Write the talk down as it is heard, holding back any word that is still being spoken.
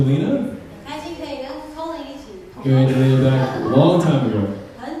Lena? 很开心可以跟 Colin 一起同 We went way back a long time ago.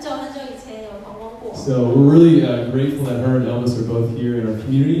 很久以前有同工过。 So we're really grateful that her and Elvis are both here in our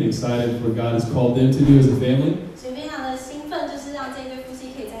community and excited for what God has called them to do as a family. 所以非常的兴奋，就是让这对夫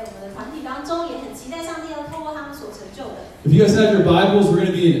妻可以在我们的团体当中，也很期待上帝要透过他们所成就的。If you guys have your Bibles, we're going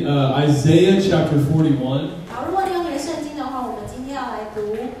to be in Isaiah chapter 41. 好，如果你有你的圣经的话，我们今天要来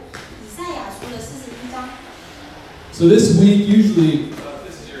读以赛亚书的41章。 So this week, usually,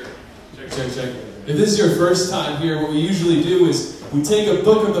 if this is your first time here, what we usually do is we take a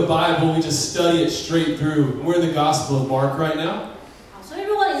book of the Bible, we just study it straight through. We're in the Gospel of Mark right now. 好，所以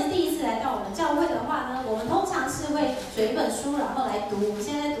如果你是第一次来到我们教会的话呢，我们通常是会选一本书，然后来读。我们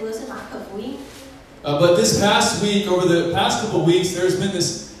现在在读的是马可福音。 But this past week, over the past couple of weeks, there's been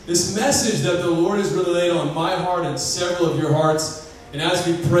this message that the Lord has really laid on my heart and several of your hearts. And as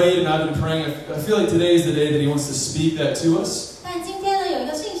we prayed and I've been praying, I feel like today is the day that He wants to speak that to us. 但今天呢，有一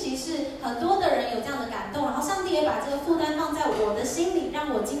个信息是很多的人有这样的感动，然后上帝也把这个负担放在我的心里，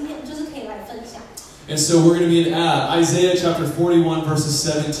让我今天就是可以来分享。 And so we're going to be in Isaiah chapter 41, verses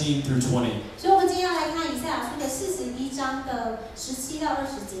 17 through 20. 所以我们今天要来看以赛亚书的41章的17到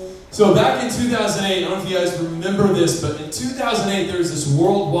20节。 So back in 2008, I don't know if you guys remember this, but in 2008 there was this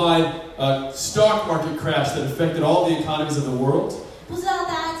worldwide stock market crash that affected all the economies of the world. 不知道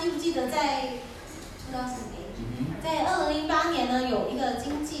大家记不记得在2008年呢，有一个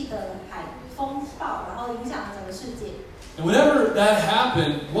经济的海风暴，然后影响了整个世界。 And whenever that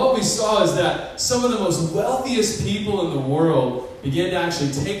happened, what we saw is that some of the most wealthiest people in the world began to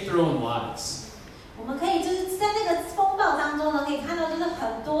actually take their own lives. 我们可以就是在那个风暴当中呢，可以看到就是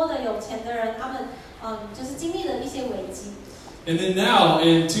很多的有钱的人，他们就是经历了一些危机。 And then now,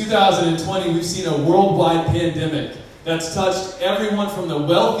 in 2020, we've seen a worldwide pandemic that's touched everyone from the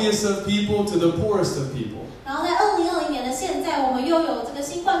wealthiest of people to the poorest of people. 然后在2020年的现在，我们又有这个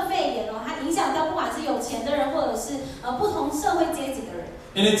新冠肺炎哦，它影响到不管是有钱的人，或者是不同社会阶级的人。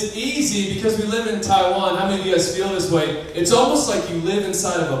 And it's easy because we live in Taiwan. How many of you guys feel this way? It's almost like you live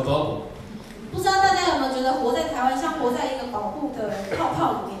inside of a bubble. 不知道大家有没有觉得活在台湾像活在一个保护的泡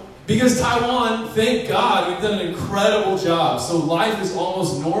泡里面？ Because Taiwan, thank God, we've done an incredible job. So life is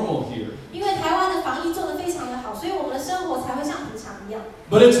almost normal here. 因为台湾的防疫做得非常的好，所以我们的生活才会像平常一样。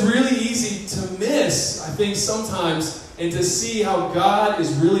 But it's really easy to miss, I think, sometimes, and to see how God is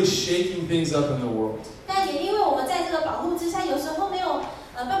really shaking things up in the world. 但也因为我们在这个保护之下，有时候没有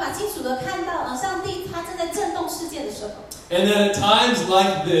办法清楚的看到上帝他正在震动世界的时候。 And then at times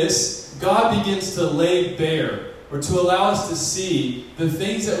like this, God begins to lay bare, or to allow us to see the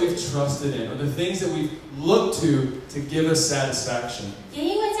things that we've trusted in, or the things that we've looked to give us satisfaction. 也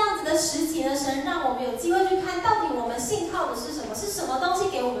因为这样子的时节呢，神让我们有机会去看到底我们信靠的是什么，是什么东西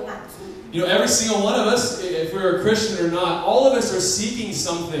给我们满足。 You know, every single one of us, if we're a Christian or not, all of us are seeking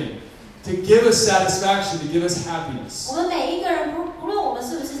something to give us satisfaction, to give us happiness. 我们每一个人，不论我们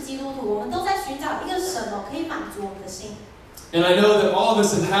是不是基督徒，我们都在寻找一个什么可以满足我们的心。 And I know that all of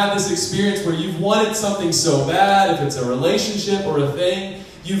us have had this experience where you've wanted something so bad, if it's a relationship or a thing,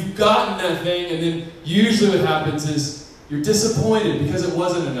 you've gotten that thing, and then usually what happens is you're disappointed because it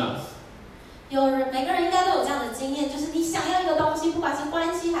wasn't enough. 每个人应该都有这样的经验，就是你想要一个东西，不管是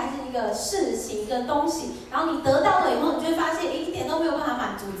关系还是一个事情、一个东西，然后你得到了以后，你就会发现，一点都没有办法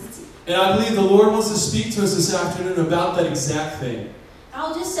满足自己。 And I believe the Lord wants to speak to us this afternoon about that exact thing. 然后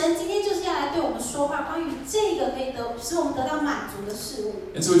我觉得神今天就是要来对我们说话，关于这个可以使我们得到满足的事物。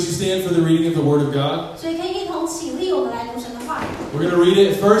 And so would you stand for the reading of the Word of God? 所以可以一同起立，我们来读神的话语。 We're going to read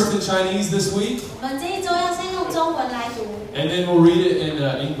it first in Chinese this week, 我们这一周要先用中文来读， and then we'll read it in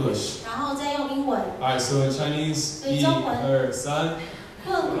English. 然后再用英文。 All right, so in Chinese, 1、2、3.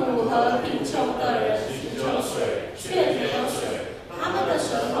 困苦和贫穷的人寻求水，却没有水，他们的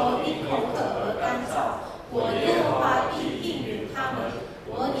舌头因口渴而干燥。我耶和华必应允他们，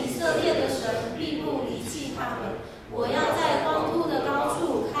我以色列的神必不离弃他们。我要在荒秃的高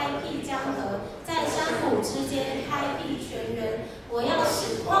处开辟江河，在山谷之间开辟泉源。我要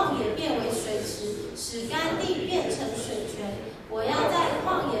使旷野变为水池，使干地变成水泉。我要在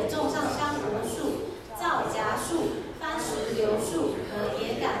旷野种上香柏树、皂荚树、番石榴树和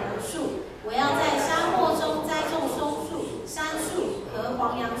野橄榄树。我要在沙漠中栽种松树、杉树和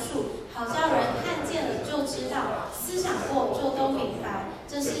黄杨树，好叫人看见了就知道，思想过就都明白，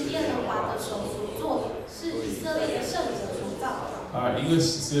这是耶和华的手所做的，是以色列的圣者所造的。 All right, English,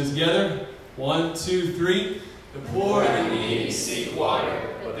 let's do it together. 1, 2, 3. The poor and the needy seek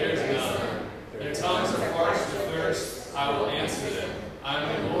water, but there's none. Their tongues are parched with thirst. I will answer them. I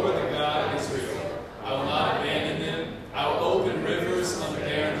am the Lord, the God of Israel. I will not abandon them. I will open rivers on the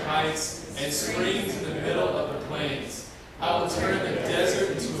barren heights and springs in the middle of the plains. I will turn the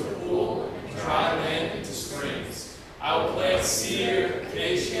desert into a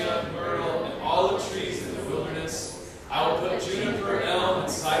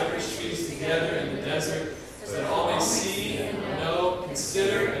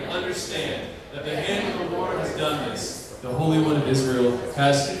understand that the hand of the Lord has done this. The Holy One of Israel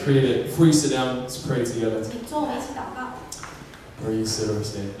has created it. Before you sit down, let's pray together. 请坐，我们一起祷告。 Or you sit or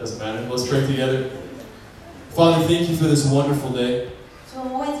stand, doesn't matter. Let's pray together. Father, thank you for this wonderful day. 主，我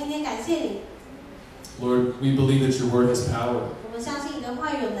们为今天感谢你。 Lord, we believe that your word has power. 我们相信你的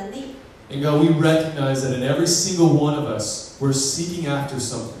话语有能力。 And God, we recognize that in every single one of us, we're seeking after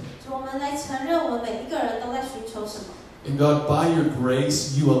something. 主，我们来承认，我们每一个人都在寻求什么。 And God, by your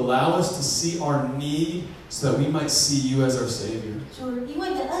grace, you allow us to see our need so that we might see you as our Savior. 主，因为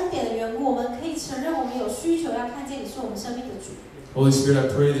你的恩典的缘故，我们可以承认我们有需求，要看见你是我们生命的主。 Holy Spirit, I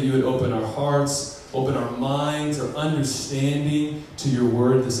pray that you would open our hearts, open our minds, our understanding to your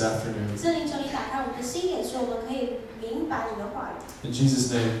word this afternoon. 圣灵，求你打开我们的心眼，使我们可以明白你的话语。 In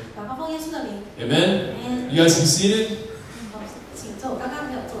Jesus' name, 祷告奉耶稣的名。 amen. Amen. You guys be seated? 请坐，我刚刚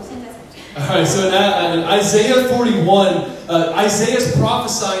没有坐，现在才坐。 All right, so in Isaiah 41, Isaiah is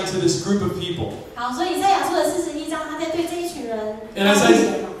prophesying to this group of people. 好，所以以赛亚书的41章，他在对这一群人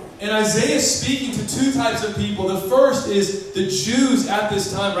And Isaiah is speaking to two types of people. The first is the Jews at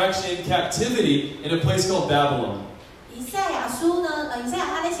this time were actually in captivity in a place called Babylon. 以赛亚书呢，以赛亚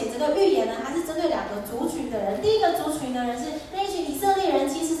他在写这个预言呢，他是针对两个族群的人。第一个族群的人是那一群以色列人，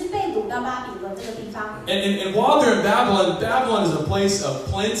其实是被掳到巴比伦这个地方。And while they're in Babylon, Babylon is a place of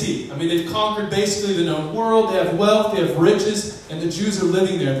plenty. I mean, they've conquered basically the known world. They have wealth, they have riches, and the Jews are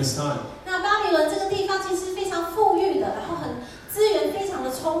living there at this time. 那巴比伦这个地方其实非常富裕的，然后资源非常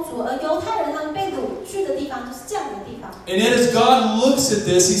的充足，而犹太人他们被掳去的地方就是这样的地方。And yet as God looks at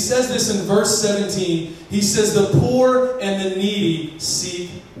this, he says this in verse 17. He says, the poor and the needy seek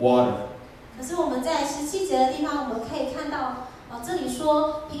water. 可是我们在17节的地方，我们可以看到，这里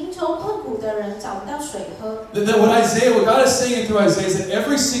说贫穷困苦的人找不到水喝。That what God is saying through Isaiah is that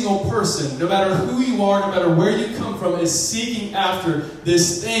every single person, no matter who you are, no matter where you come from, is seeking after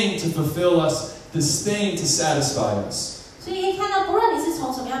this thing to fulfill us, this thing to satisfy us. 所以可以看到，不论你是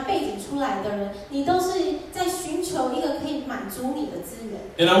从什么样背景出来的人，你都是在寻求一个可以满足你的资源。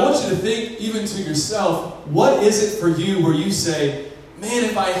And I want you to think even to yourself, what is it for you where you say, man,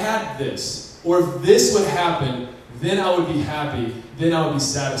 if I had this, or if this would happen, then I would be happy, then I would be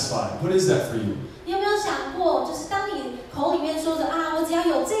satisfied. What is that for you? 你有没有想过，就是当你口里面说着啊，我只要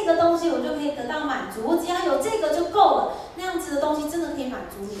有这个东西，我就可以得到满足，我只要有这个就够了，那样子的东西真的可以满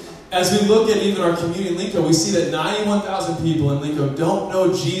足你吗？ As we look at even our community in Lincoln, we see that 91,000 people in Lincoln don't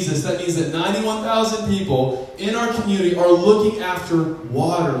know Jesus. That means that 91,000 people in our community are looking after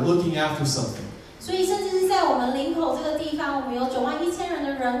water, looking after something. 所以，甚至是在我们林口这个地方，我们有91000人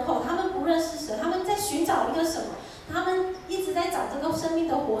的人口，他们不认识神，他们在寻找一个什么？他们一直在找这个生命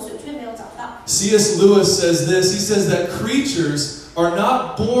的活水，却没有找到。C.S. Lewis says this. He says that creatures are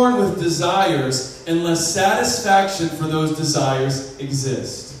not born with desires unless satisfaction for those desires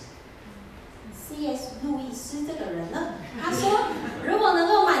exist. C.S. 路易斯这个人呢，他说，如果能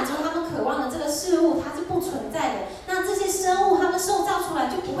够满足他们渴望的这个事物，它是不存在的。那这些生物，他们受造出来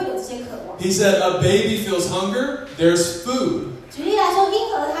就不会有这些渴望。He said, a baby feels hunger, there's food. 举例来说，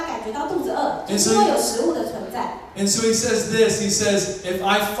婴儿他感觉到肚子饿，就是因为有食物的存在。 And so he says this, he says, if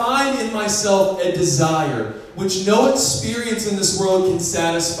I find in myself a desire which no experience in this world can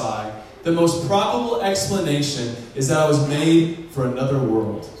satisfy, the most probable explanation is that I was made for another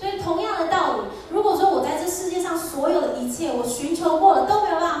world. 所以同样的道理，如果说我在这世界上所有的一切我寻求过了都没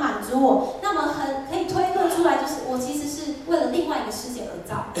有办法满足我，那么可以推论出来，就是我其实是为了另外一个世界而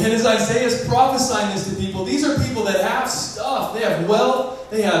造。 And as Isaiah is prophesying this to people, these are people that have stuff, they have wealth,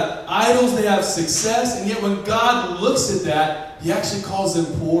 they have idols, they have success, and yet when God looks at that, He actually calls them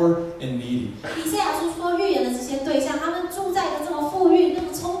poor and needy. 以赛亚书说预言的这些对象，他们住在一个这么富裕、那么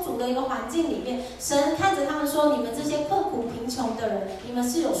充足的一个环境里面，神看着他们说：“你们这些困苦贫穷的人，你们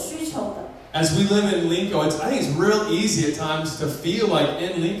是有需求的。” As we live in Lincoln, I think it's real easy at times to feel like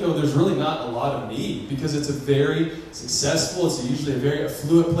in Lincoln there's really not a lot of need because it's a very successful, it's usually a very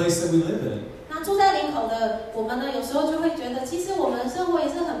affluent place that we live in. 那住在林口的我们呢，有时候就会觉得，其实我们的生活也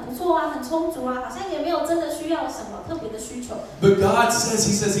是很不错啊，很充足啊，好像也没有真的需要什么特别的需求。But God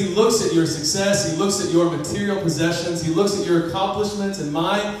says, He looks at your success, He looks at your material possessions, He looks at your accomplishments and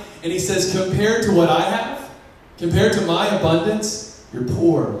mine, and He says, compared to what I have, compared to my abundance, you're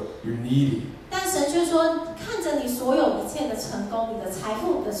poor, you're needy. 但神却说，看着你所有一切的成功，你的财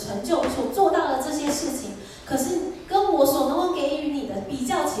富、你的成就，你所做到的这些事情，可是跟我所能够给予你的比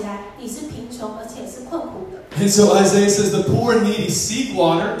较起来，你是贫穷而且是困苦的。And so Isaiah says, the poor and needy seek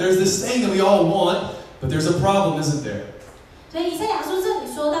water. There's this thing that we all want, but there's a problem, isn't there? 所以以赛亚书这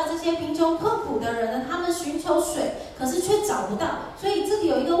里说到这些贫穷困苦的人呢，他们寻求水，可是却找不到，所以这里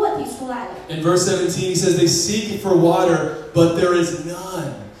有一个问题出来了。In verse 17, he says they seek for water, but there is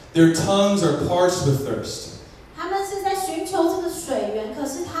none. Their tongues are parched with thirst. 他们是在寻求这个水源，可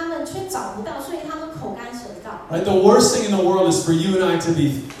是他们却找不到，所以他们口干舌燥。Right? The worst thing in the world is for you and I to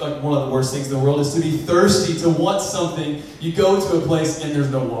be, like one of the worst things in the world is to be thirsty, to want something. You go to a place and there's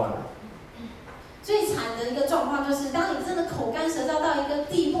no water. 最惨的一个状况就是，当你真的口干舌燥到一个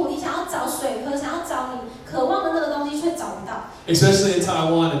地步，你想要找水喝，想要找你渴望的那个东西，却找不到。Especially in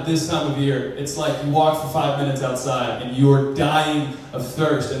Taiwan at this time of year, it's like you walk for 5 minutes outside and you are dying of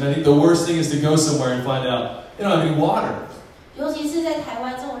thirst. And I think the worst thing is to go somewhere and find out you don't have any water. 尤其是在台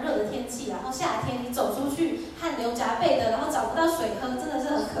湾这种热的天气，然后夏天你走出去汗流浃背的，然后找不到水喝，真的是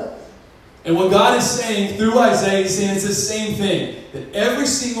很渴。And what God is saying through Isaiah, He's saying it's the same thing. That every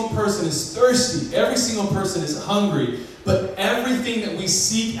single person is thirsty. Every single person is hungry. But everything that we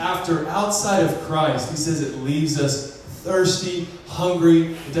seek after outside of Christ, He says it leaves us thirsty,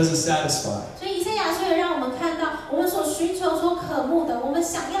 hungry. It doesn't satisfy. 所以以赛亚书也让我们看到，我们所寻求、所渴慕的，我们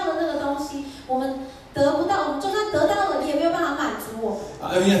想要的那个东西，我们得不到，我们就算得到了，你也没有办法满足我。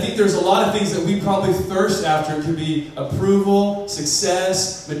I mean, I think there's a lot of things that we probably thirst after. It could be approval,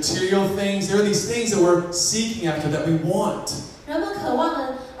 success, material things. There are these things that we're seeking after that we want. 人们渴望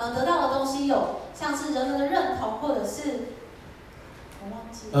的得到的东西有，像是人们的认同，或者是我忘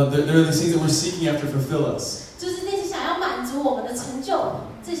记了。There are these things that we're seeking after to fulfill us. 就是那些想要满足我们的成就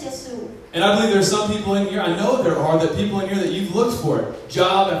这些事物。And I believe there are some people in here, I know there are, that people in here that you've looked for it.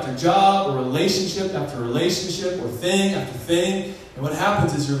 Job after job, or relationship after relationship, or thing after thing. And what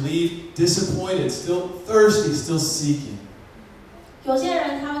happens is you leave disappointed, still thirsty, still seeking. 有些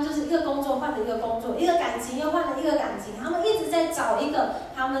人他们就是一个工作换了一个工作，一个感情又换了一个感情，他们一直在找一个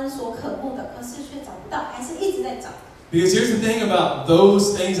他们所渴慕的，可是却找不到，还是一直在找。Because here's the thing about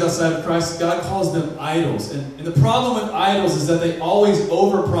those things outside of Christ, God calls them idols. And the problem with idols is that they always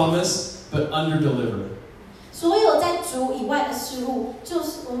overpromise but underdeliver. 所有在主以外的事物，就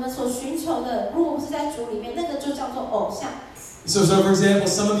是我们所寻求的，如果不是在主里面，那个就叫做偶像。So for example,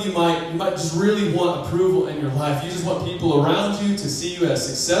 some of you might just really want approval in your life. You just want people around you to see you as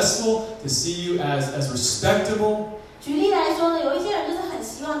successful, to see you as respectable. 举例来说呢，有一些人就是很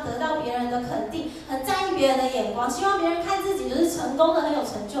希望得到别人的肯定，很在意别人的眼光，希望别人看自己就是成功的，很有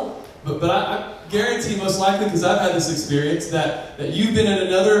成就。But I guarantee most likely, because I've had this experience, that you've been in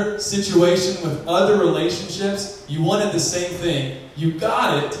another situation with other relationships, you wanted the same thing, you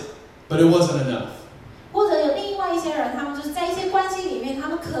got it, but it wasn't enough. 或者有另外一些人，他们就是在一些关系里面，他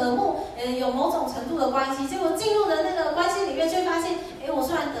们渴慕有某种程度的关系，结果进入的那个关系里面，却发现，我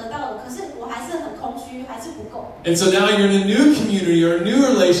虽然得到了，可是我还是很空虚，还是不够。And so now you're in a new community or new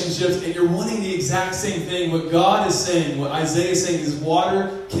relationships, and you're wanting the exact same thing. What God is saying, what Isaiah is saying, is water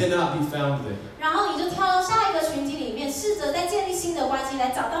cannot be found there. 然后你就跳到下一个群体里面，试着再建立新的关系，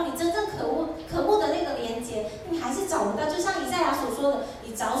来找到你真正渴慕的那个连结，你还是找不到。就像以赛亚所说的，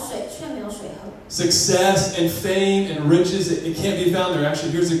你找水却没有水喝。Success and fame and riches, it can't be found there.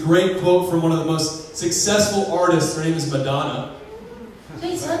 Actually, here's a great quote from one of the most successful artists. Her name is Madonna. 所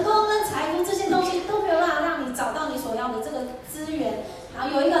以成功跟财富这些东西都没有办法让你找到你所要的这个资源。然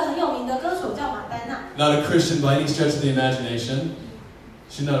后有一个很有名的歌手叫马丹娜。Not a Christian by any stretch of the imagination.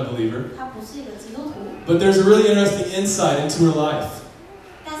 She's not a believer. 她不是一个基督徒。But there's a really interesting insight into her life.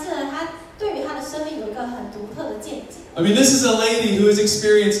 但是呢，她对于她的生命有一个很独特的见解。I mean, this is a lady who has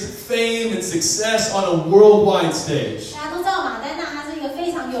experienced fame and success on a worldwide stage. 大家都知道马丹娜，她是一个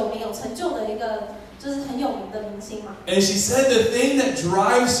非常有名、有成就的一个，就是很有名的明星嘛。And she said the thing that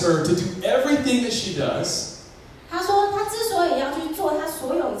drives her to do everything that she does. 她说，她之所以要去做她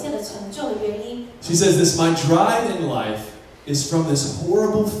所有一切的成就的原因。She says this: my drive in life is from this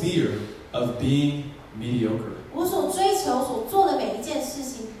horrible fear of being mediocre. 我所追求、所做的每一件事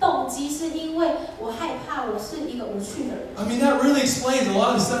情，动机是因为我害怕我是一个无趣的人。I mean, that really explains a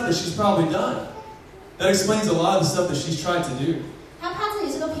lot of the stuff that she's probably done. That explains a lot of the stuff that she's tried to do. 他怕自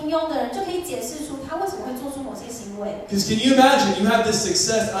己是个平庸的人，就可以解释出他为什么会做出某些行为。Because can you imagine, you have this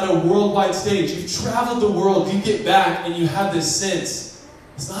success on a worldwide stage. You've traveled the world. You get back and you have this sense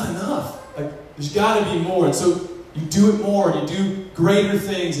it's not enough. Like there's got to be more. And so you do it more. And you do greater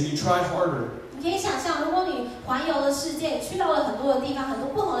things and you try harder. 你可以想象，如果你环游了世界，去到了很多的地方，很多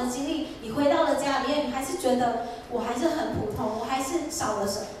不同的经历，你回到了家里面，你还是觉得我还是很普通，我还是少了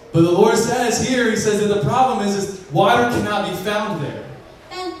什么。But the Lord says here, He says that the problem is water cannot be found there.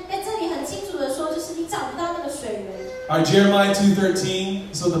 但在这里很清楚的说，就是你找不到那个水源。All right, Jeremiah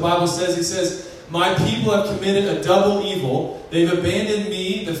 2:13. So the Bible says, He says, my people have committed a double evil. They've abandoned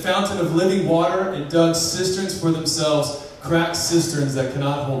me, the fountain of living water, and dug cisterns for themselves, cracked cisterns that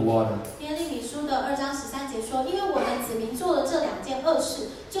cannot hold water. 耶利米书的2章13节说，因为我的子民做了这2件恶事，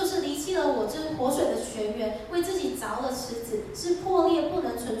就是离弃了我这活水的泉源，为自己凿了池子，是破破裂，不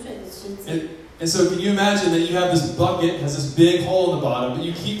能存水的池子。And so can you imagine that you have this bucket, has this big hole in the bottom, but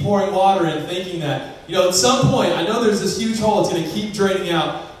you keep pouring water in thinking that, at some point, I know there's this huge hole, it's going to keep draining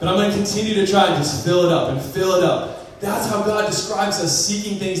out, but I'm going to continue to try and just fill it up and fill it up. That's how God describes us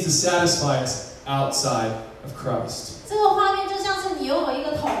seeking things to satisfy us outside of Christ. 这个画面就像是你拥有一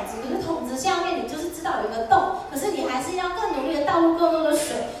个桶子，可是桶子下面你就是知道有一个洞，可是你还是要更努力的倒入更多的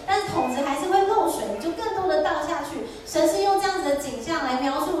水，但是桶子还是会漏水，你就更多的倒下去。神是用这样子的景象来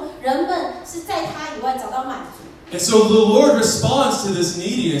描述人们是在他以外找到满足。And so the Lord responds to this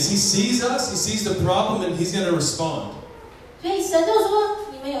neediness. He sees us, He sees the problem, and He's going to respond. 所以神就说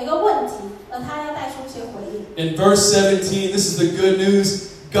你们有一个问题，而他要带出一些回应。In verse 17, this is the good news.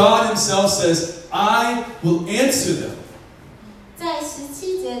 God Himself says, I will answer them. 在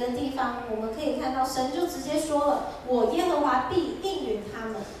17节的地方，我们可以看到神就直接说了：“我耶和华必应允他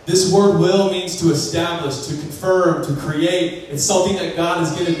们。” This word will means to establish, to confirm, to create. It's something that God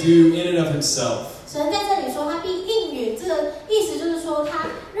is going to do in and of Himself. 神在这里说他必应允，这个意思就是说他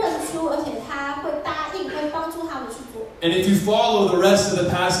认出，而且他会答应，会帮助他们去做。And if you follow the rest of the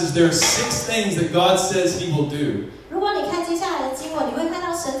passage, there are 6 things that God says He will do. 如果你看接下来的经文，你会看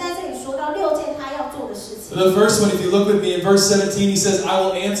到神在这里说到6件他要做的事情。The first one, if you look with me in verse 17, He says, I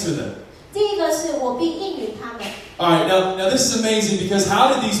will answer them. 第一个是我必应允他们。All right, now this is amazing because how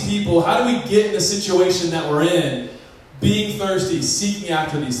do we get in the situation that we're in, being thirsty, seeking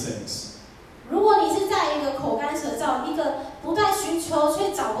after these things? 如果你是在一个口干舌燥、一个不断寻求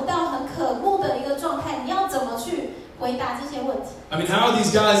却找不到很渴慕的一个状态，你要怎么去回答这些问题？ I mean, how are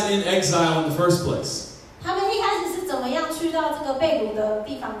these guys in exile in the first place? 他们一开始是怎么样去到这个被掳的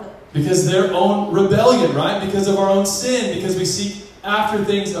地方的？ Because their own rebellion, right? Because of our own sin, because we seek after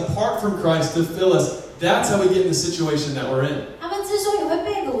things apart from Christ to fill us. That's how we get in the situation that we're in. 他们之所以会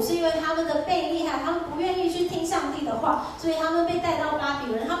被掳，是因为他们的悖逆，他们不愿意去听上帝的话，所以他们被带到巴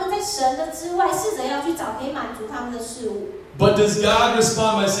比伦。他们在神的之外，试着要去找可以满足他们的事物。But does God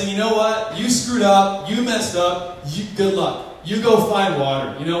respond by saying, you know what? You screwed up. You messed up. Good luck. You go find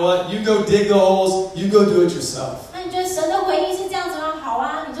water. You know what? You go dig the holes. You go do it yourself. 那你觉得神的回应是这样子吗？好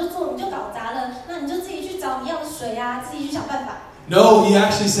啊，你就做，你就搞砸了，那你就自己去找你要的水啊，自己去想办法。No, He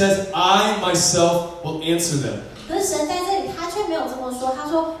actually says, I myself will answer them. 可是神在这里，他却没有这么说。他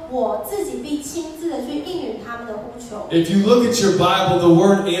说：“我自己必亲自的去应允他们的呼求。” If you look at your Bible, the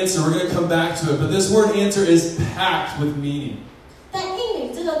word answer, we're going to come back to it, but this word answer is packed with meaning. 但应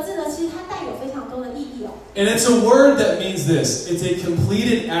允这个字呢，其实它带有非常多的意义哦。And it's a word that means this. It's a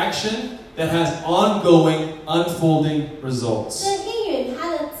completed action that has ongoing, unfolding results. 这应允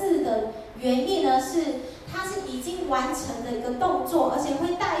它的字的原意呢，是它是已经完成的一个动作，而且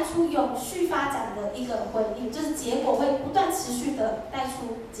会带出永续发展的一个回应，就是结果会不断持续的带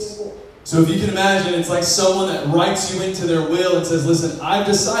出结果。So if you can imagine, it's like someone that writes you into their will and says, listen, I've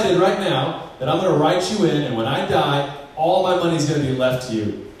decided right now that I'm going to write you in, and when I die, all my money is going to be left to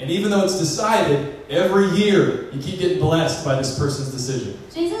you. And even though it's decided, every year you keep getting blessed by this person's decision.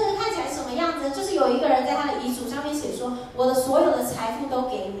 所以这个看起来什么样子？就是有一个人在他的遗嘱上面写说，我的所有的财富都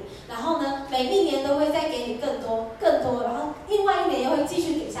给你，然后呢，每一年都会再给你更多、更多，然后另外一年又会继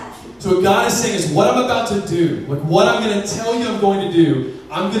续给下去。So what God is saying is, what I'm about to do, like what I'm going to tell you I'm going to do,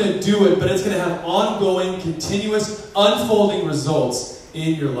 I'm going to do it, but it's going to have ongoing, continuous, unfolding results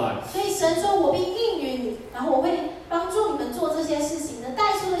in your life. 所以神说，我必应允你，然后我会帮助你们做这些事情的，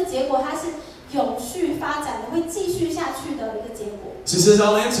带出的结果它是永续发展的，会继续下去的一个结果。So He says,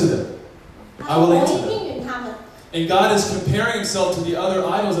 I'll answer them. 他说，我会应允他们。And God is comparing Himself to the other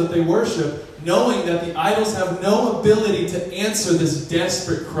idols that they worship, knowing that the idols have no ability to answer this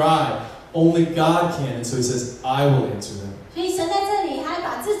desperate cry. Only God can. And so He says, I will answer them. 所以神在这里还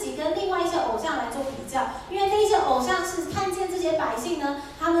把自己跟另外一些偶像来做比较，因为那些偶像是看见这些百姓呢，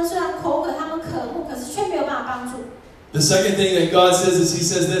他们虽然口渴，他们渴慕，可是却没有办法帮助。The second thing that God says is He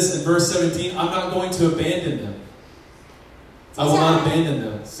says this in verse 17, I'm not going to abandon them. I will not abandon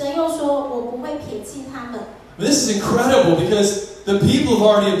them. 神又说，我不会撇弃他们。This is incredible because the people have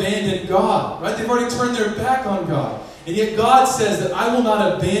already abandoned God, right? They've already turned their back on God. And yet God says that I will not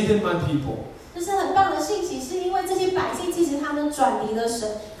abandon my people. 这是很棒的信息，是因为这些百姓其实他们转离了神，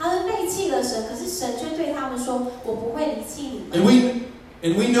他们背弃了神，可是神却对他们说：“我不会离弃你们。”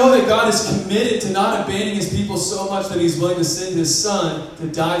 And we know that God is committed to not abandoning His people so much that He's willing to send His Son to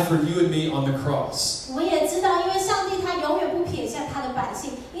die for you and me on the cross. 我们也知道，因为上帝他永远不撇下他的百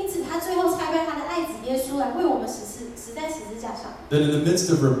姓，因此他最后差派他的爱子耶稣来为我们死在十字架上。That in the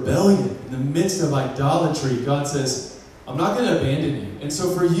midst of rebellion, in the midst of idolatry, God says, I'm not going to abandon you. And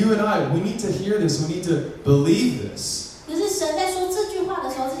so for you and I, we need to hear this. We need to believe this. 可是神在说这句话的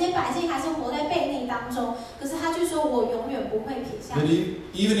时候，这些百姓还是活在悖逆当中。可是他却说：“我永远不会撇下下。 That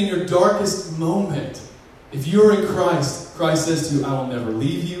even in your darkest moment, if you're in Christ, Christ says to you, I will never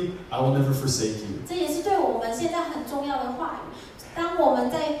leave you, I will never forsake you. 这也是对我们现在很重要的话语。当我们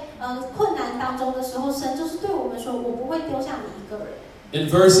在困难当中的时候，神就是对我们说：“我不会丢下你一个人。” In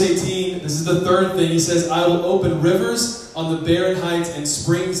verse 18, this is the third thing. He says, I will open rivers on the barren heights and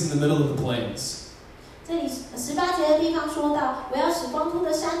springs in the middle of the plains. 这里18节的地方说到：“我要使光秃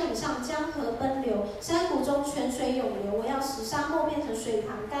的山岭上江河奔流，山谷中泉水涌流。我要使沙漠变成水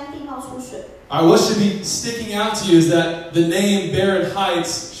塘，干地冒出水。” Alright, what should be sticking out to you is that the name Barren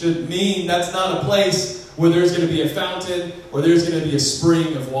Heights should mean that's not a place where there's going to be a fountain or there's going to be a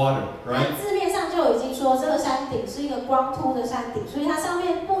spring of water, right? 字面上就已经说这个山顶是一个光秃的山顶，所以它上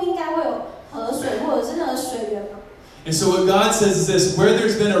面不应该会有河水或者是任何水源嘛。 And so what God says is this: where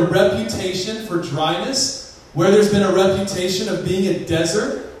there's been a reputation for dryness, where there's been a reputation of being a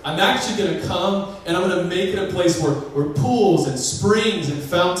desert, I'm actually going to come and I'm going to make it a place where pools and springs and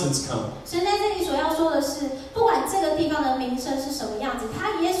fountains come. 所以在这里所要说的是，不管这个地方的名声是什么样子，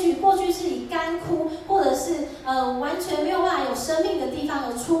它也许过去是以干枯或者是完全没有办法有生命的地方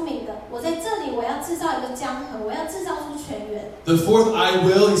而出名的。我在这里，我要制造一个江河，我要制造出泉源。The fourth, I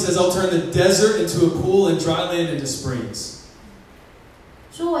will, he says, I'll turn the desert into a pool and dry land into springs.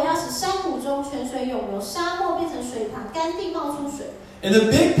 说我要使山谷中泉水涌流，沙漠变成水塘，干地冒出水。 And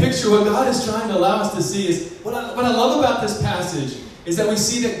the big picture, what God is trying to allow us to see is, what I love about this passage is that we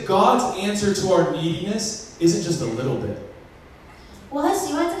see that God's answer to our neediness isn't just a little bit. 我很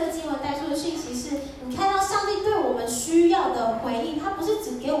喜欢这个经文带出的讯息是，你看到上帝对我们需要的回应，他不是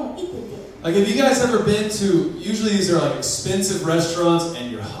只给我们一点点。 Like, have you guys ever been to, usually these are like expensive restaurants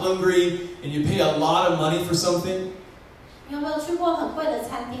and you're hungry and you pay a lot of money for something? 你有没有去过很贵的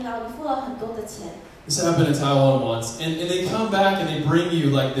餐厅，然后你付了很多的钱？ This happened in Taiwan once. And they come back and they bring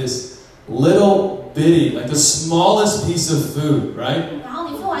you like this little bitty, like the smallest piece of food, right? 然后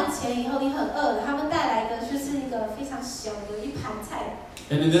你付完钱以后，你很饿了，他们带来的就是一个非常小的一盘菜。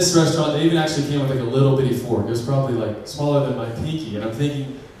 And in this restaurant, they even actually came with like a little bitty fork. It was probably like smaller than my pinky. And I'm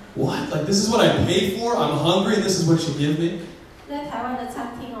thinking, what? Like, this is what I paid for? I'm hungry and this is what you give me? 在台湾的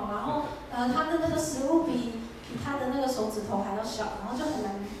餐厅哦，然后他们的那个食物比他的那个手指头还要小，然后就很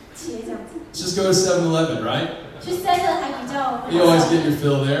难切这样子。 Just go to 7-Eleven, right? 去 7 还比较。 You always get your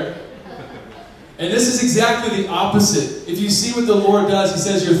fill there. And this is exactly the opposite. If you see what the Lord does, He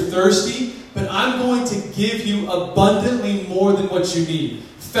says you're thirsty, but I'm going to give you abundantly more than what you need.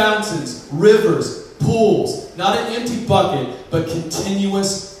 Fountains, rivers, pools, not an empty bucket, but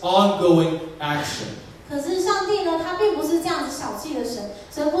continuous, ongoing action. 可是上帝呢，他并不是这样子小气的神，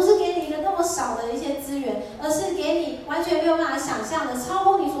神不是给你一个那么少的一些资源，而是给你完全没有办法想象的，超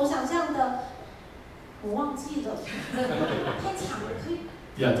乎你所想象的。我忘记了，太长了，可以。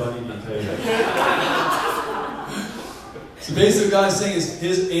 Yeah, don't need to. So basically what God is saying is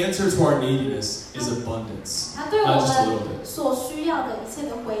His answer to our neediness is abundance. 他对我 Not just a little 们 bit. 所需要的一切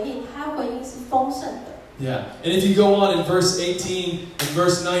的回应，他回应是丰盛的。 Yeah. And if you go on in verse 18 and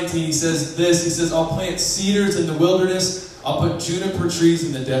verse 19, He says this. He says, I'll plant cedars in the wilderness. I'll put juniper trees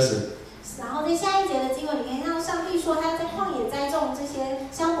in the desert. 然后在下一节的经文，你可以看到上帝说他在旷野栽种这些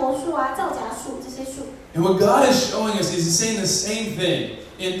香柏树啊、皂荚树这些树。 And what God is showing us is He's saying the same thing.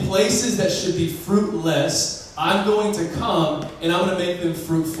 In places that should be fruitless, I'm going to come and I'm going to make them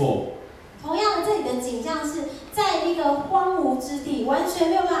fruitful. 同样的，这里的景象是在一个荒芜之地，完全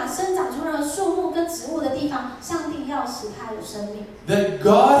没有办法生长出任何树木跟植物的地方，上帝要使它有生命。 That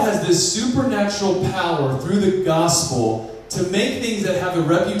God has this supernatural power through the gospel to make things that have a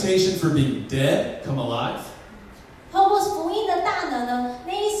reputation for being dead come alive. 透过福音的大能呢，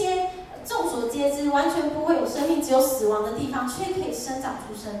那一些众所皆知完全不会有生命，只有死亡的地方，却可以生长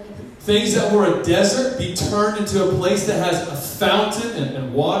出生命。 Things that were a desert be turned into a place that has a fountain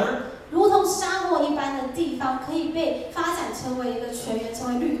and water. 如同沙漠一般的地方，可以被发展成为一个泉源，成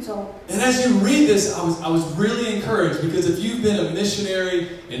为绿洲。 And as you read this, I was really encouraged because if you've been a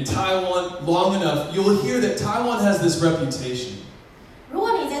missionary in Taiwan long enough, you'll hear that Taiwan has this reputation. 如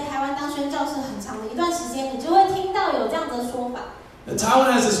果你在台湾当宣教士很长的一段时间，你就会听到有这样的说法。 That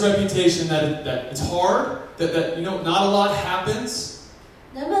Taiwan has this reputation that it's hard, that not a lot happens.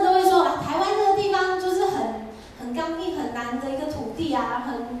 人们都会说啊，台湾这个地方就是很刚硬、很难的一个土地啊，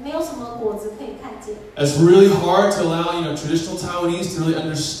没有什么果子可以看见。 It's really hard to allow traditional Taiwanese to really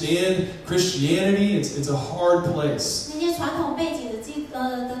understand Christianity. It's a hard place. 那些传统背景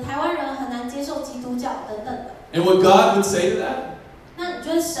的台湾人很难接受基督教等等的。 And what God would say to that? 那你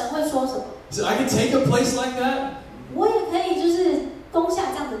觉得神会说什么？ He said, I can take a place like that. 我也可以就是攻下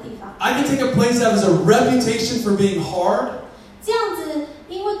这样的地方， I can take a place that has a reputation for being hard. 这样子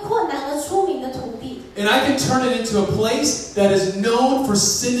因为困难而出名的土地， And and I can turn it into a place that is known for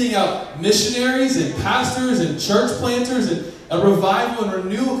sending out missionaries and pastors and church planters, and a revival and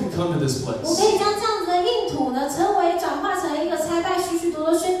renewal can come to this 我 place. 可以将这样子的硬土呢，转化成一个差派许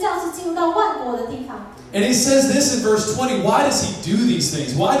多的宣教士进入到万国的地方。And he says this in verse 20. Why does he do these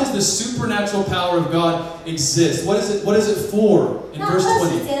things? Why does the supernatural power of God exist? What is it for? In 那 verse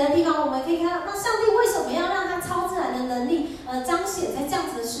 20 20. 节的地方，我们可以看到，那上帝为什么要让他超自然的能力彰显在这样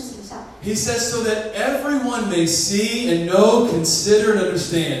子的事情上？ He says, so that everyone may see and know, consider and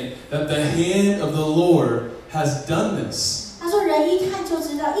understand that the hand of the Lord has done this. 他说：“人一看就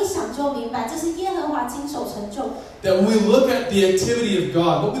知道，一想就明白，这是耶和华亲手成就。” That when we look at the activity of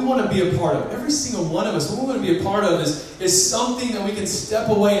God, what we want to be a part of, every single one of us, what we want to be a part of is something that we can step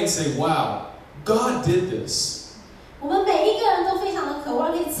away and say, wow, God did this. 我们每一个人都非常的渴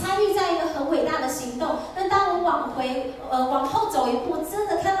望可以参与在一个很伟大的行动。但当我们往后走一步，真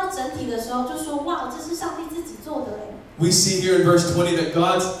的看到整体的时候，就说：“哇，这是上帝自己做的嘞。” We see here in verse 20 that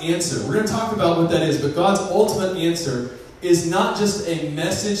God's answer, we're going to talk about what that is, but God's ultimate answer is not just a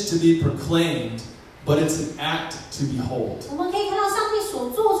message to be proclaimed, but it's an act to behold. 我们可以看到上帝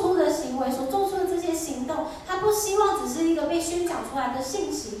所做出的行为，所做出的这些行动，他不希望只是一个被宣讲出来的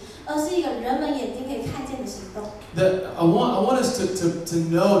信息，而是一个人们眼睛可以看见的行动。That I want us to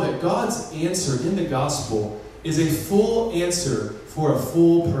know that God's answer in the gospel is a full answer for a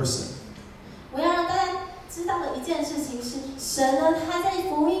full person. 我要让大家知道的一件事情是，神呢，他在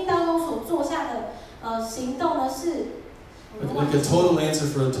福音当中所做下的行动呢是。Like a total answer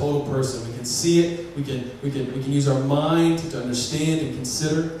for a total person. We can see it. We can use our mind to understand and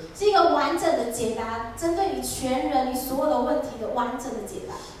consider. 是一个完整的解答，针对你全人你所有的问题的完整的解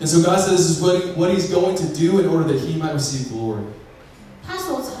答。And so God says this is what He's going to do in order that He might receive glory. 他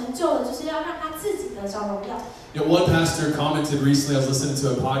所成就的就是要让他自己得着荣耀。You know, one pastor commented recently. I was listening to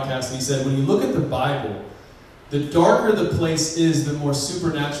a podcast, and he said, when you look at the Bible, the darker the place is, the more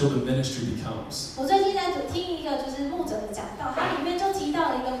supernatural the ministry becomes. 我最近在听一个就是牧者的讲道，它里面就提到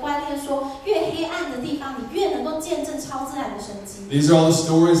了一个观念，说越黑暗的地方，你越能够见证超自然的神迹。These are all the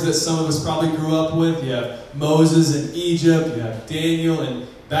stories that some of us probably grew up with. You have Moses in Egypt, you have Daniel in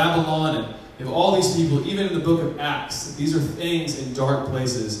Babylon, and you have all these people, even in the book of Acts. These are things in dark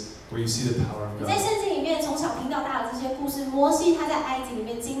places where you see the power of 你在 God. 圣经里面从小听到大的这些故事，摩西他在埃及里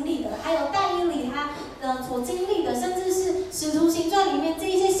面经历的，还有但以理他所经历的，甚至是使徒行传里面这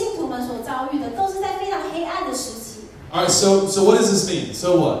一些信徒们所遭遇的，都是在非常黑暗的时期。All right, so what does this mean?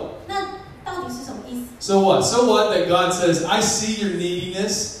 So what? 那到底是什么意思？ So what? So what that God says, I see your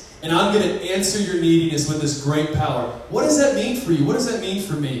neediness, and I'm going to answer your neediness with this great power. What does that mean for you? What does that mean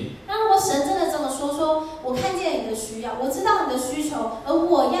for me? 那如果神真的这么说我看见你的需要，我知道你的需求，而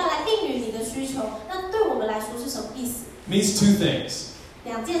我要来应允你的需求，那对我们来说是什么意思？ It means two things.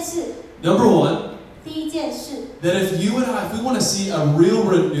 两件事。 Number one, 第一件事， that if you and I, if we want to see a real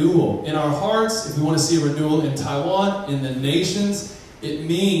renewal in our hearts, if we want to see a renewal in Taiwan, in the nations, it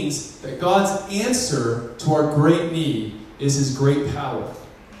means that God's answer to our great need is His great power.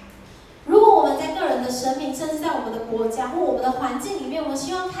 如果我们在个人的生命，甚至在我们的国家或我们的环境里面，我们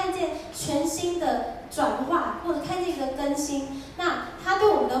希望看见全新的转化，或者看见一个更新，那他对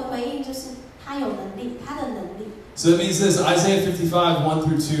我们的回应就是他有能力，他的能力。So it means this, Isaiah 55, 1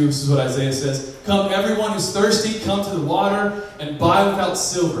 through 2, this is what Isaiah says. Come, everyone who's thirsty, come to the water and buy without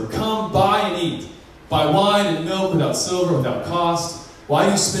silver. Come, buy and eat. Buy wine and milk without silver, without cost. Why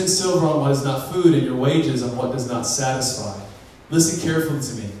do you spend silver on what is not food and your wages on what does not satisfy? Listen carefully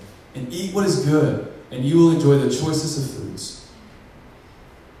to me and eat what is good, and you will enjoy the choicest of foods.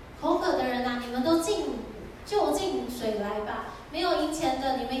 口渴的人啊，你们都就近水来吧。没有银钱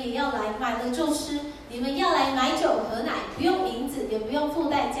的，你们也要来，买了就吃。你们要来买酒和奶，不用银子，也不用付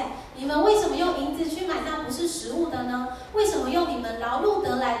代价。你们为什么用银子去买那不是食物的呢？为什么用你们劳碌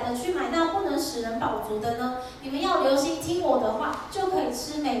得来的去买那不能使人饱足的呢？你们要留心听我的话，就可以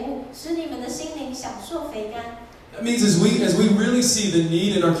吃美物，使你们的心灵享受肥甘。That means as we really see the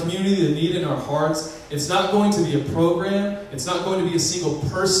need in our community, the need in our hearts, it's not going to be a program, it's not going to be a single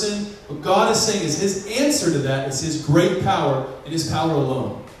person. What God is saying is His answer to that is His great power and His power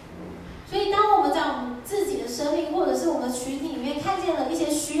alone. 所以当我们在我们自己的生命或者是我们群体里面看见了一些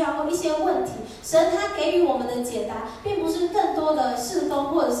需要或一些问题，神他给予我们的解答，并不是更多的事工，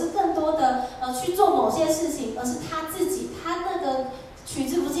或者是更多的去做某些事情，而是他自己，他那个取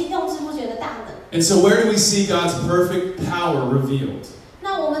之不尽、用之不竭的大能。And so where do we see God's perfect power revealed?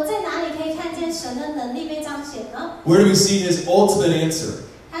 那我们在哪里可以看见神的能力被彰显呢？ Where do we see His ultimate answer?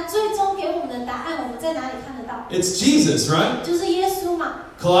 他最终给我们的答案，我们在哪里看得到？ It's Jesus, right? 就是耶稣嘛。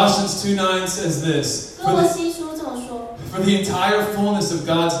Colossians 2:9 says this, 哥罗西书这么说 For the entire fullness of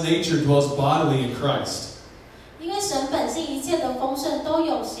God's nature dwells bodily in Christ. 因为神本性一切的丰盛都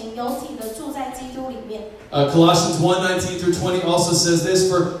有形有体的住在基督里面。Colossians 1:19 through 20 also says this,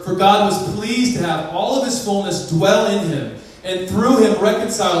 for God was pleased to have all of his fullness dwell in him, and through him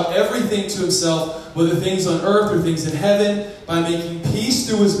reconcile everything to himself, whether things on earth or things in heaven, by making peace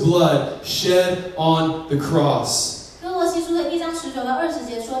through his blood shed on the cross. 哥罗西书的1章19到20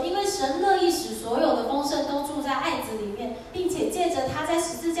节说，因为神乐意使所有的丰盛都住在爱子里面，并且借着他在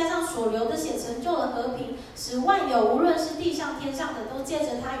十字架上所流的血成就了和平，使万有无论是地上天上的都借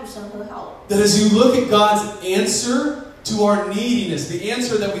着他与神和好了。That as you look at God's answer to our neediness, the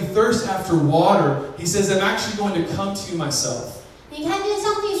answer that we thirst after water, he says, I'm actually going to come to you myself. 你看见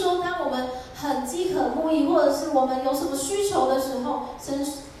上帝说，当我们很饥渴慕义，或者是我们有什么需求的时候，神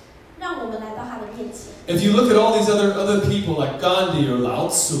让我们来到他的面前。If you look at all these other people like Gandhi or Lao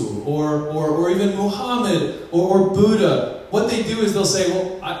Tzu or even Muhammad or Buddha, what they do is they'll say,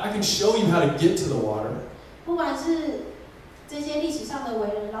 well, I can show you how to get to the water. 不管是这些历史上的伟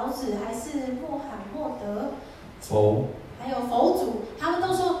人，老子还是穆罕默德，还有佛祖，他们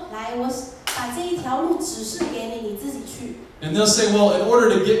都说，来，我把这一条路指示给你，你自己去。And they'll say, well, in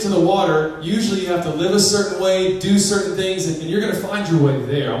order to get to the water, usually you have to live a certain way, do certain things, and you're going to find your way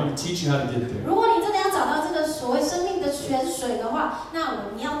there. I'm going to teach you how to get there. 如果你真的要找到这个所谓生命的泉水的话，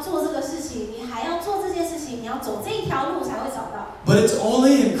那你要做这个事情，你还要做这件事情，你要走这一条路才会找到。But it's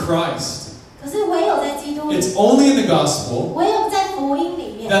only in Christ. 可是唯有在基督里， It's only in the gospel 唯有在福音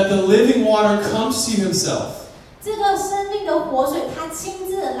里面 that the living water comes to himself. 这个生命的活水，他亲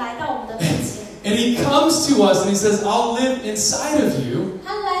自来到我们的面前。And he comes to us and he says, I'll live inside of you.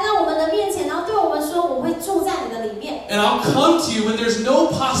 他来到我们的面前，然后对我们说：“我会住在你的里面。” And I'll come to you when there's no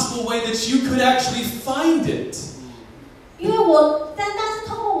possible way that you could actually find it. 因为但是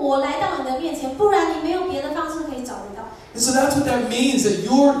通过我来到你的面前，不然你没有别的方式可以找得到。 And so that's what that means, that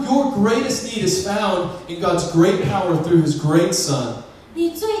your greatest need is found in God's great power through his great Son.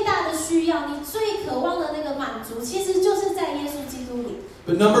 你最大的需要，你最渴望的那个满足，其实就是在耶稣基督里。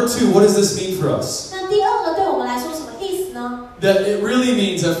 But number two, what does this mean for us? 那第二个对我们来说什么意思呢？ That it really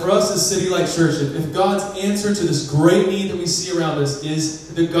means that for us as City Light Church, if God's answer to this great need that we see around us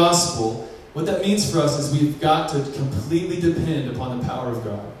is the gospel, what that means for us is we've got to completely depend upon the power of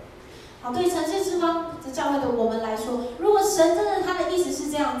God. 好，对城市之光的教会的我们来说，如果神真的他的意思是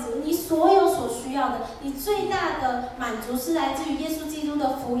这样子，你所有所需要的，你最大的满足是来自于耶稣基督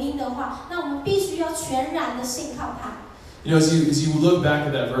的福音的话，那我们必须要全然的信靠他。You know, as you look back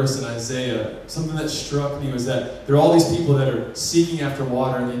at that verse in Isaiah, something that struck me was that there are all these people that are seeking after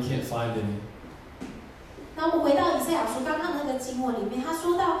water and they can't find any. 那我们回到以赛亚书刚刚那个经文里面，他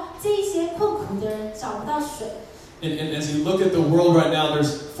说到这一些困苦的人找不到水。And as you look at the world right now,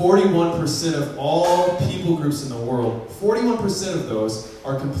 there's 41% of all people groups in the world. 41% of those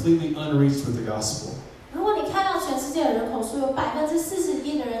are completely unreached with the gospel. 如果你看到全世界的人口数有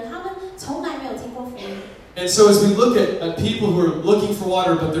41%的人，他们从来没有听过福音。And so as we look at people who are looking for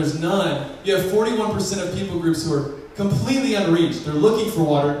water, but there's none, you have 41% of people groups who are completely unreached. They're looking for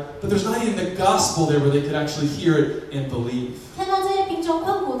water, but there's not even the gospel there where they could actually hear it and believe. 看到这些贫穷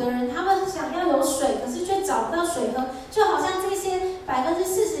困苦的人，他们想要有水，可是却找不到水喝，就好像这些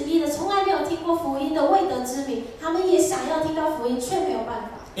41%的从来没有听过福音的未得之民，他们也想要听到福音，却没有办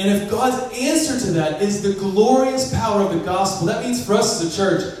法。And if God's answer to that is the glorious power of the gospel, that means for us as a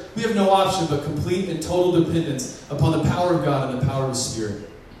church, we have no option but complete and total dependence upon the power of God and the power of the Spirit.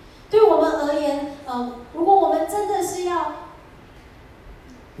 对我们而言，如果我们真的是要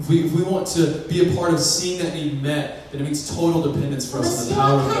If we want to be a part of seeing that need met, then it means total dependence for 我们 us on 希 the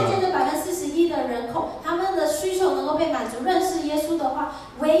power 望 of 看见 God. 这41%的人口，他们的需求能够被满足，认识耶稣的话，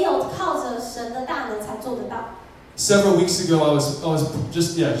唯有靠着神的大能才做得到。Several weeks ago, I was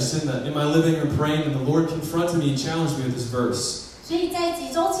just in my living room praying, and the Lord confronted me and challenged me with this verse. 所以在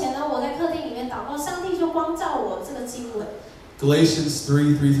几周前呢，我在客厅里面祷告，上帝就光照我这个经文， Galatians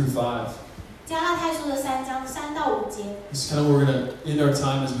 3:3 through 5. 加拉太书的3章3到5节。 This is kind of where we're going to end our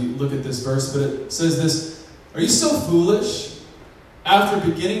time as we look at this verse, but it says this: Are you so foolish? After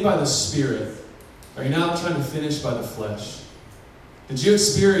beginning by the Spirit, are you now trying to finish by the flesh? Did you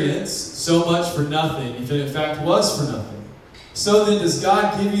experience so much for nothing, if it in fact was for nothing? So then, does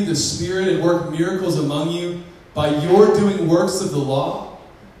God give you the Spirit and work miracles among you by your doing works of the law,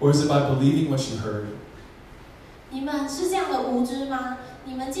 or is it by believing what you heard? 你们是这样的无知吗？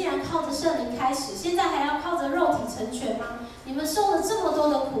你们既然靠着圣灵开始，现在还要靠着肉体成全吗？你们受了这么多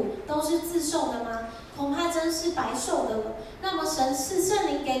的苦，都是自受的吗？恐怕真是白受的了。那么神是圣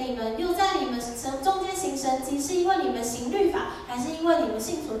灵给你们，又在你们中间行神迹，是因为为你们行律法，还是因为你们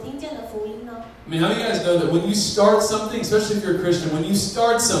信所听见的福音呢？ I mean, how do you guys know that when you start something, especially if you're a Christian, when you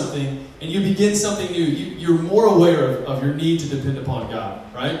start something and you begin something new, you're more aware of your need to depend upon God,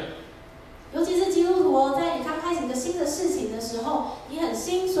 right? 尤其是基督徒哦，在你刚开始一个新的事情的时候，你很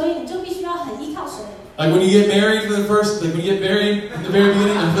新，所以你就必须要很依靠神。Like when you get married for the first, like when you get married in the very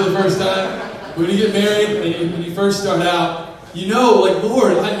beginning and for the first time, when you get married and when you first start out, you know, like,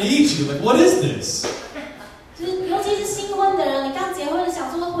 Lord, I need you. Like, what is this? 就是尤其是新婚的人，你刚结婚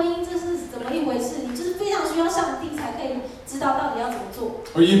想说婚姻这是怎么一回事，你就是非常需要上帝才可以知道到底要怎么做。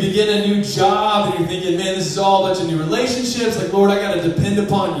Or you begin a new job and you're thinking, man, this is all a bunch of new relationships. Like, Lord, I got to depend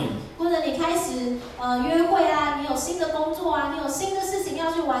upon you. 或者你开始约会啊，你有新的工作啊，你有新的事情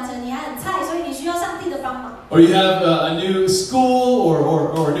要去完成，你还很菜，所以你需要上帝的帮忙。Or you have a new school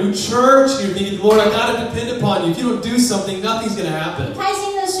or a new church, and you're thinking, Lord, I got to depend upon you. If you don't do something, nothing's going to happen. 你开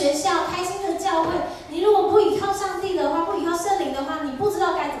新的学校，开新的教会，你如果不依靠上帝的话，不依靠圣灵的话，你不知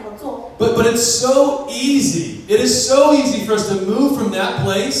道该怎么做。But it's so easy. It is so easy for us to move from that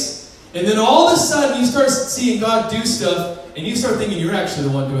place, and then all of a sudden you start seeing God do stuff, and you start thinking you're actually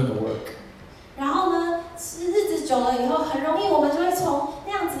the one doing the work. 然后呢，日子久了以后，很容易我们就会从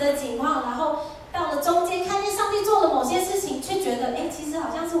那样子的情况，然后到了中间看见上帝做了某些事情，却觉得，其实好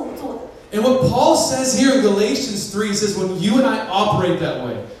像是我做的。And what Paul says here in Galatians 3, he says when you and I operate that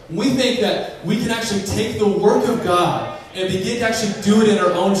way, when we think that we can actually take the work of God and begin to actually do it in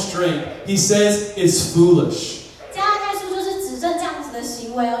our own strength, he says it's foolish. 加拉太书就是指正这样子的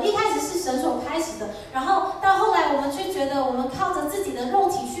行为哦，一开始是神所开始的，然后到后来我们却觉得我们靠着自己的肉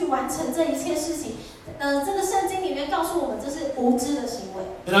体去完成这一切事情。这个圣经里面告诉我们，这是无知的行为。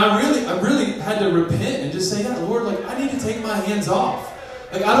And I really had to repent and just say, yeah, Lord, like I need to take my hands off.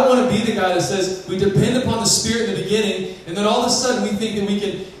 Like I don't want to be the guy that says we depend upon the Spirit in the beginning, and then all of a sudden we think that we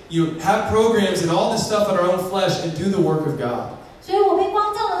can, have programs and all this stuff in our own flesh and do the work of God. 所以我被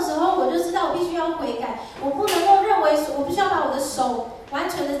光照的时候，我就知道我必须要悔改，我不能够认为我必须要把我的手完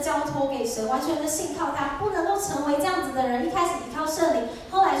全的交托给神，完全的信靠他，不能够成为这样子的人。一开始依靠圣灵，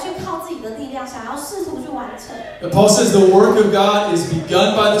后来却靠自己的力量，想要试图去完成。And Paul says the work of God is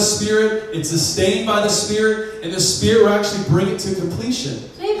begun by the Spirit, it's sustained by the Spirit, and the Spirit will actually bring it to completion.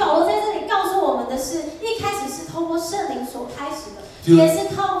 所以保罗在这里告诉我们的是，一开始是透过圣灵所开始的，也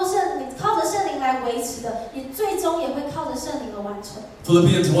是靠着圣灵来维持的，也最终也会靠着圣灵而完成。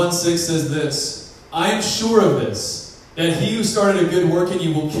Philippians 1:6 says this, I am sure of this, that he who started a good work in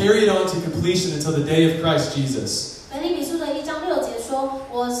you will carry it on to completion until the day of Christ Jesus. 腓立比书的1章6节说：“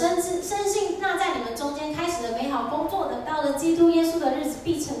我深信那在你们中间开始了美好工作的，到了基督耶稣的日子，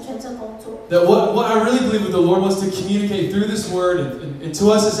必成全这工作。” That what I really believe what the Lord wants to communicate through this word and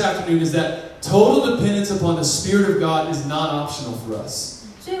to us this afternoon is that total dependence upon the Spirit of God is not optional for us.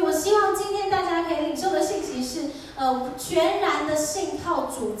 所以我希望今天大家可以领受的信息是，全然的信靠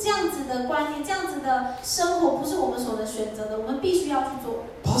主，这样子的观念，这样子的生活，不是我们所能选择的，我们必须要去做。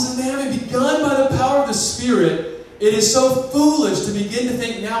Paul says, man, having begun by the power of the Spirit, it is so foolish to begin to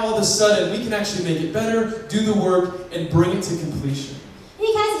think now all of a sudden we can actually make it better, do the work, and bring it to completion.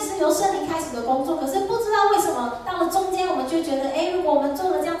 一开始是由圣灵开始的工作，可是不知道为什么到了中间，我们就觉得，如果我们做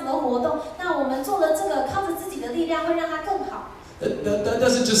了这样子的活动，那我们做了这个，靠着自己的力量会让它更好。That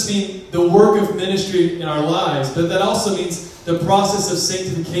doesn't just mean the work of ministry in our lives, but that also means the process of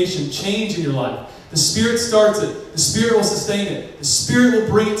sanctification, change in your life. The Spirit starts it. The Spirit will sustain it. The Spirit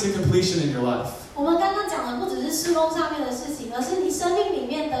will bring it to completion in your life. 我们刚刚讲的不只是事工上面的事情，而是你生命里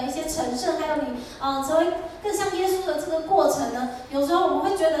面的一些成圣，还有你成为更像耶稣的这个过程呢。有时候我们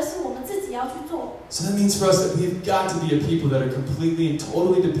会觉得是我们自己要去做。So that means for us that we've got to be a people that are completely and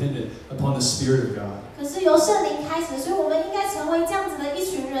totally dependent upon the Spirit of God. 可是由圣灵开始，所以我们应该成为这样子的一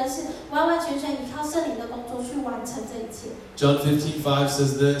群人，是完完全全依靠圣灵的工作去完成这一切。John 15:5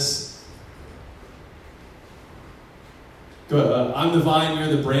 says this. I'm the vine, you're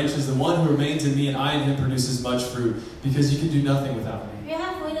the branches. The one who remains in me and I in him produces much fruit, because you can do nothing without me. 约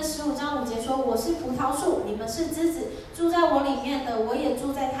翰福音的15章5节说：“我是葡萄树，你们是枝子，住在我里面的，我也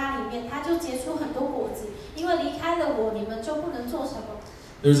住在他里面，他就结出很多果子。因为离开了我，你们就不能做什么。”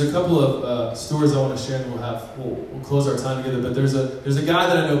 There's a couple of stories I want to share, and we'll close our time together. But there's a guy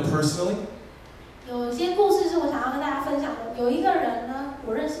that I know personally. 有一些故事是我想要跟大家分享的。有一个人呢，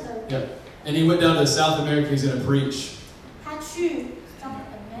我认识的人。Yeah, and he went down to South America. He's going to preach. 他去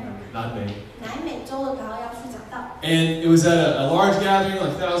南美洲的，然后要去讲道。And it was at a large gathering,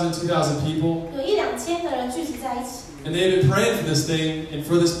 like 1,000, 2,000 people. 有1-2千个人聚集在一起。And they had been praying for this thing and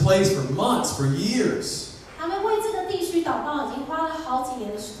for this place for months, for years. 他们为这个地区祷告，已经花了好几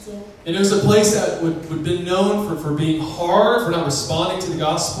年的时间。And it was a place that would been known for being hard, for not responding to the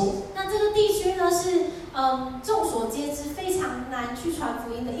gospel. 那这个地区呢，是众所皆知非常难去传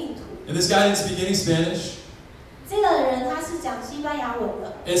福音的印土。And this guy didn't speak any Spanish. 这个人他是讲西班牙文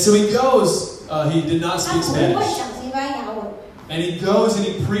的。And so he goes, he did not 他 speak 不会 Spanish. 讲西班牙文。And he goes and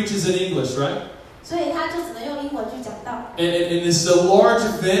he preaches in English, right? 所以他就只能用英文去讲道。And this is a large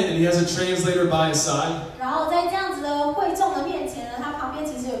event, and he has a translator by his side. 然后在这样子的会众的面前呢，他旁边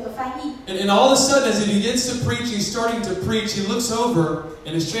其实有一个翻译。And all of a sudden, as he begins to preach, he's starting to preach, he looks over,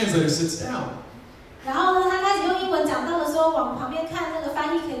 and his translator sits down. 然后呢，他开始用英文讲道的时候，往旁边看，那个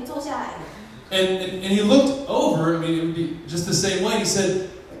翻译可以坐下来。And he looked over, I mean, it would be just the same way. He said,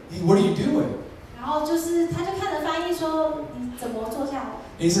 "Hey, what are you doing?" 然后就是他就看着翻译说：“你怎么坐下来？”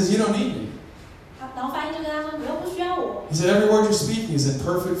 And he says, "You don't need me." 然后翻译就跟他说：“你又不需要我。” He said, "Every word you're speaking is in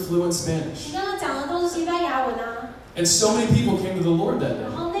perfect, fluent Spanish." 你刚刚讲的都是西班牙文啊。And so many people came to the Lord that day.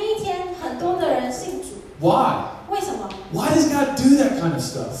 然后那一天，很多的人信主。Why? 为什么？ Why does God do that kind of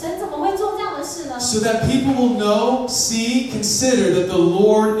stuff? 神怎么会做这样的事呢？ So that people will know, see, consider that the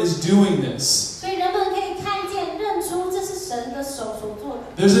Lord is doing this. 所以人们可以看见、认出这是神的手所做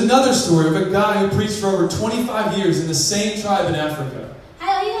的。There's another story of a guy who preached for over 25 years in the same tribe in Africa.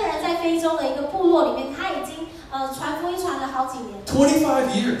 还有一个人在非洲的一个部落里面，他已经传福音传了好几年25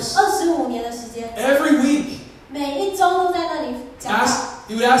 years. ，25年的时间， Every week. 每一周都在那里讲道。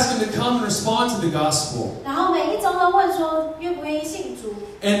He would ask him to come and respond to the gospel. 然后每一周都问说愿不愿意信主，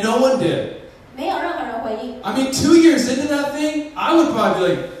 And no one did. 没有任何人回应。I mean, 2 years into that thing, I would probably be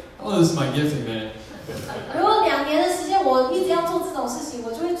like, "Oh, this is my gifting, man." 如果2年的时间我一直要做这种事情，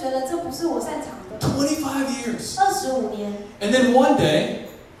我就会觉得这不是我擅长的。 25 years. 25年， And then one day,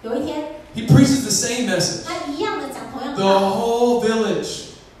 有一天 he preaches the same message. 他一样的讲同样的 The 道， whole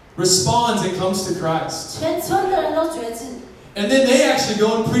village responds and comes to Christ. 全村的人都觉知， And then they actually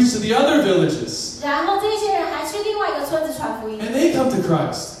go and preach to the other villages. 然后这些人还去另外一个村子传福音， And they come to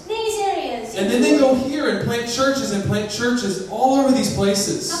Christ. 那一些人也信 And then they 主， go here and plant churches all over these 他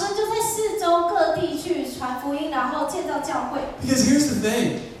places. 们就在四周各地去传福音，然后建造教会。 Because here's the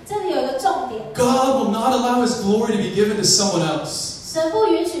thing. 这里有一个重点， God will not allow His glory to be given to someone else. 神不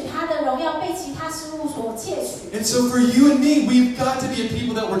允许他的荣耀被其他事物所窃取。 And so for you and me, we've got to be a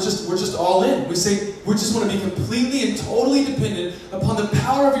people that we're just all in. We say we just want to be completely and totally dependent upon the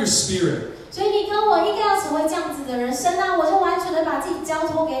power of your Spirit. 所以你跟我应该要成为这样子的人，神啊，我就完全的把自己交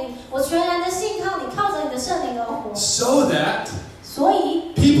托给你，我全然的信靠你，靠着你的圣灵而活。 So that 所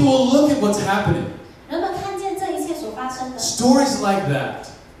以 people will look at what's happening. 人们看见这一切所发生的 Stories like that.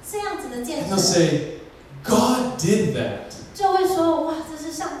 这样子的见 And 证 they'll，say, God did that. 就会说：哇，这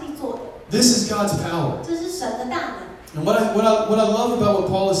是上帝做的， This is God's power. 这是神的大能。 And what I love about what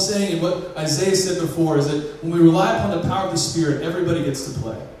Paul is saying and what Isaiah said before is that when we rely upon the power of the Spirit, everybody gets to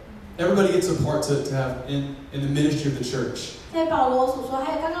play. Everybody gets a part to have in the ministry of the church. 在保罗所说，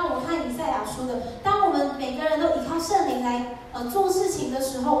还有刚刚我们看以赛亚书的，当我们每个人都依靠圣灵来做事情的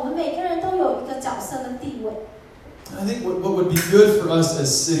时候，我们每个人都有一个角色跟地位。 I think what would be good for us as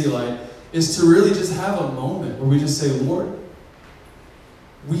City Light is to really just have a moment where we just say, Lord,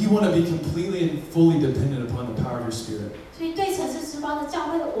 we want to be completely and fully dependent upon the power of your Spirit. 所以对城市之光的教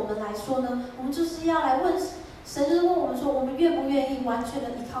会的我们来说呢，我们就是要来问神，就是问我们说，我们愿不愿意完全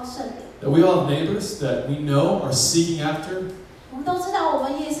的依靠圣灵？ That we all have neighbors that we know are seeking after. 我们都知道，我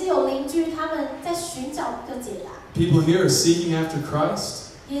们也是有邻居，他们在寻找一个解答， People here are seeking after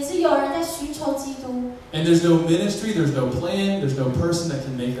Christ. 也是有人在寻求基督。 And there's no ministry, there's no plan, there's no person that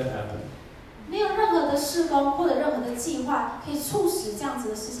can make that happen. 没有任何的事工或者任何的计划可以促使这样子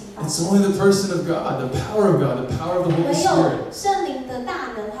的事情发 It's 生。 only the person of God, the power of God, the power of the Holy 唯有 Spirit. 圣灵的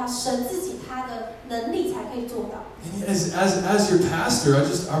大能，还有神自己他的能力才可以做到。 And as your pastor,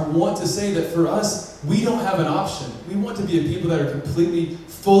 I want to say that for us, we don't have an option. We want to be a people that are completely,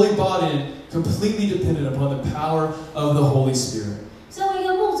 fully bought in, completely dependent upon the power of the Holy Spirit. 身为一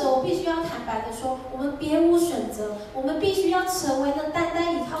个牧者，我必须要坦白的说，我们别无选择，我们必须要成为那单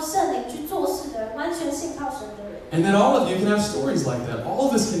单依靠圣灵去做事的人，完全信靠神的人。 And then all of you can have stories like that. All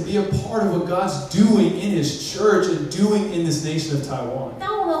of us can be a part of what God's doing in His church and doing in this nation of Taiwan.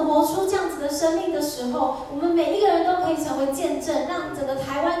 当我们活出这样子的生命的时候，我们每一个人都可以成为见证，让整个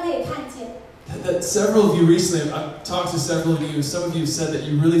台湾可以看见。 That several of you recently, I've talked to several of you, some of you have said that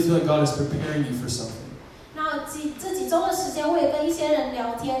you really feel like God is preparing you for something. 那这几周的时间，我也跟一些人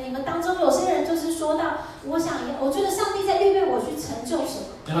聊天，你们当中有些人就是说到，我觉得上帝在预备我去成就什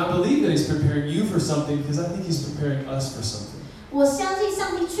么。 And I believe that He's preparing you for something because I think He's preparing us for something. 我相信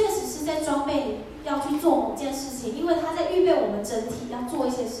上帝确实是在装备你要去做某件事情，因为他在预备我们整体要做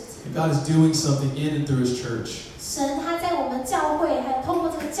一些事情。 And God is doing something in and through His church. 神他在我们教会，还有通过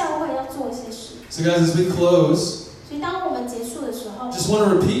这个教会要做一些事。 So guys, as we close, 所以当我们结束的时候， just want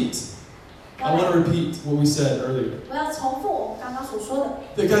to repeat. I want to repeat what we said earlier. 我要重复我们刚刚所说的。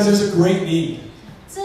 That guys, there's a great need.